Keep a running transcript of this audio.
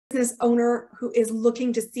business owner who is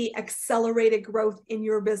looking to see accelerated growth in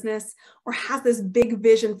your business or has this big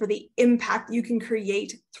vision for the impact you can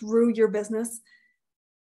create through your business,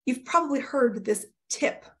 you've probably heard this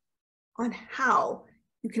tip on how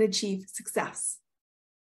you can achieve success.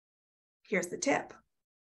 Here's the tip.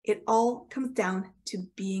 It all comes down to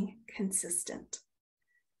being consistent.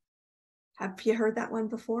 Have you heard that one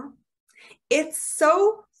before? It's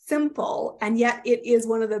so simple, and yet it is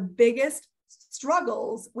one of the biggest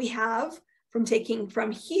struggles we have from taking from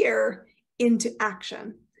here into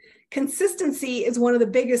action. Consistency is one of the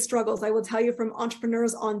biggest struggles, I will tell you, from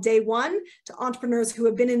entrepreneurs on day one to entrepreneurs who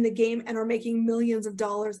have been in the game and are making millions of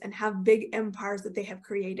dollars and have big empires that they have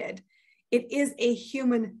created. It is a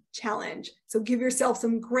human challenge. So give yourself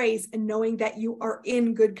some grace in knowing that you are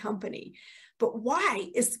in good company. But why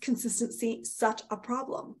is consistency such a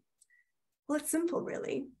problem? Well, it's simple,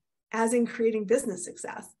 really. As in creating business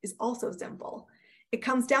success is also simple. It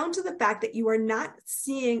comes down to the fact that you are not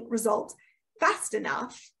seeing results fast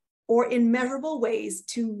enough or in measurable ways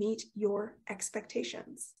to meet your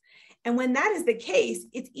expectations. And when that is the case,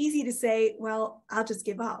 it's easy to say, well, I'll just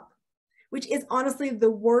give up, which is honestly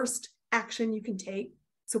the worst action you can take.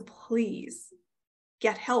 So please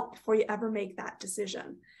get help before you ever make that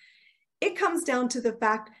decision. It comes down to the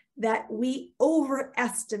fact that we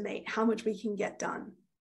overestimate how much we can get done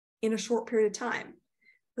in a short period of time,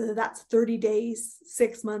 whether that's 30 days,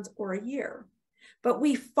 6 months, or a year. But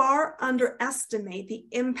we far underestimate the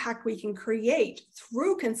impact we can create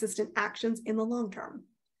through consistent actions in the long term,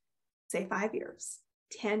 say 5 years,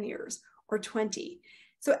 10 years, or 20.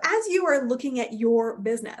 So as you are looking at your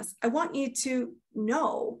business, I want you to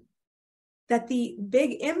know that the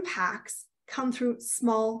big impacts come through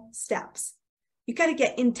small steps. You got to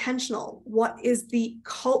get intentional. What is the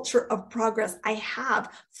culture of progress I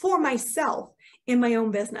have for myself in my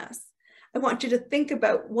own business? I want you to think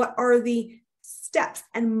about what are the steps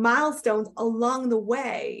and milestones along the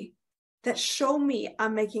way that show me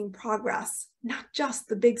I'm making progress, not just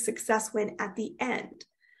the big success win at the end.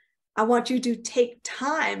 I want you to take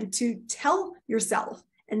time to tell yourself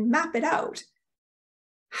and map it out.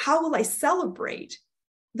 How will I celebrate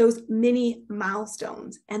those mini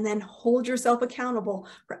milestones, and then hold yourself accountable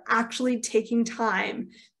for actually taking time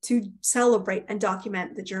to celebrate and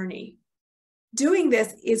document the journey. Doing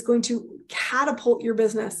this is going to catapult your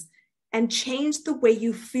business and change the way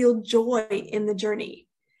you feel joy in the journey.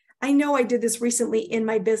 I know I did this recently in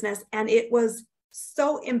my business, and it was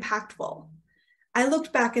so impactful. I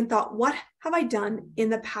looked back and thought, what have I done in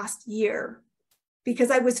the past year?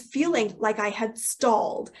 Because I was feeling like I had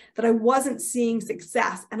stalled, that I wasn't seeing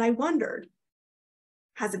success. And I wondered,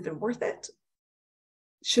 has it been worth it?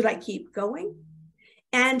 Should I keep going?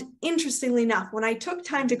 And interestingly enough, when I took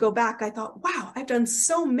time to go back, I thought, wow, I've done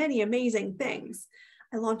so many amazing things.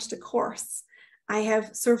 I launched a course. I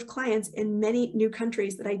have served clients in many new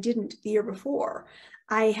countries that I didn't the year before.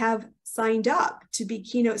 I have signed up to be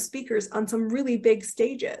keynote speakers on some really big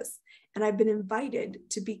stages. And I've been invited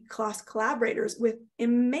to be class collaborators with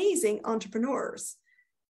amazing entrepreneurs.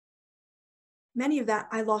 Many of that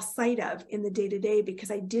I lost sight of in the day-to-day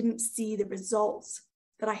because I didn't see the results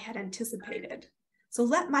that I had anticipated. So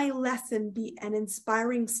let my lesson be an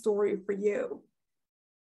inspiring story for you.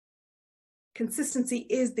 Consistency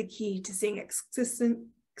is the key to seeing consistent,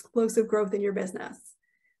 explosive growth in your business.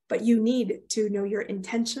 But you need to know your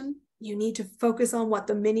intention. You need to focus on what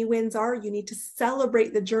the mini wins are. You need to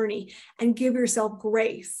celebrate the journey and give yourself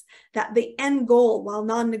grace that the end goal, while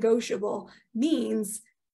non-negotiable, means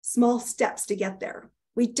small steps to get there.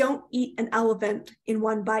 We don't eat an elephant in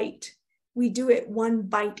one bite. We do it one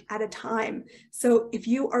bite at a time. So if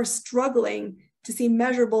you are struggling to see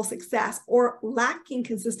measurable success or lacking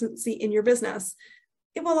consistency in your business,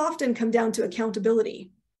 it will often come down to accountability.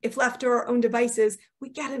 If left to our own devices, we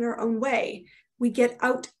get in our own way. We get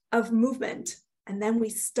out of movement, and then we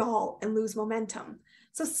stall and lose momentum.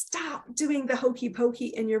 So stop doing the hokey pokey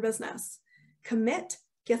in your business. Commit,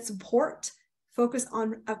 get support, focus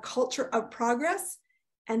on a culture of progress,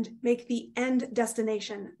 and make the end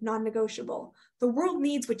destination non-negotiable. The world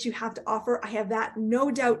needs what you have to offer. I have that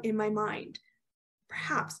no doubt in my mind.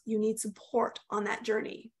 Perhaps you need support on that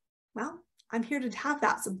journey. Well, I'm here to have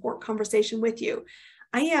that support conversation with you.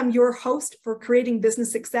 I am your host for Creating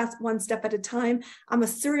Business Success One Step at a Time. I'm a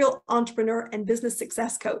serial entrepreneur and business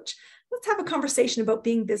success coach. Let's have a conversation about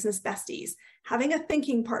being business besties. Having a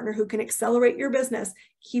thinking partner who can accelerate your business,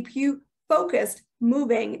 keep you focused,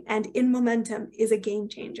 moving, and in momentum is a game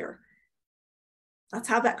changer. Let's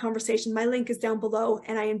have that conversation. My link is down below,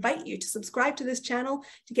 and I invite you to subscribe to this channel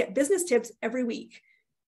to get business tips every week.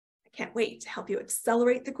 I can't wait to help you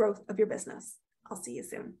accelerate the growth of your business. I'll see you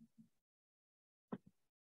soon.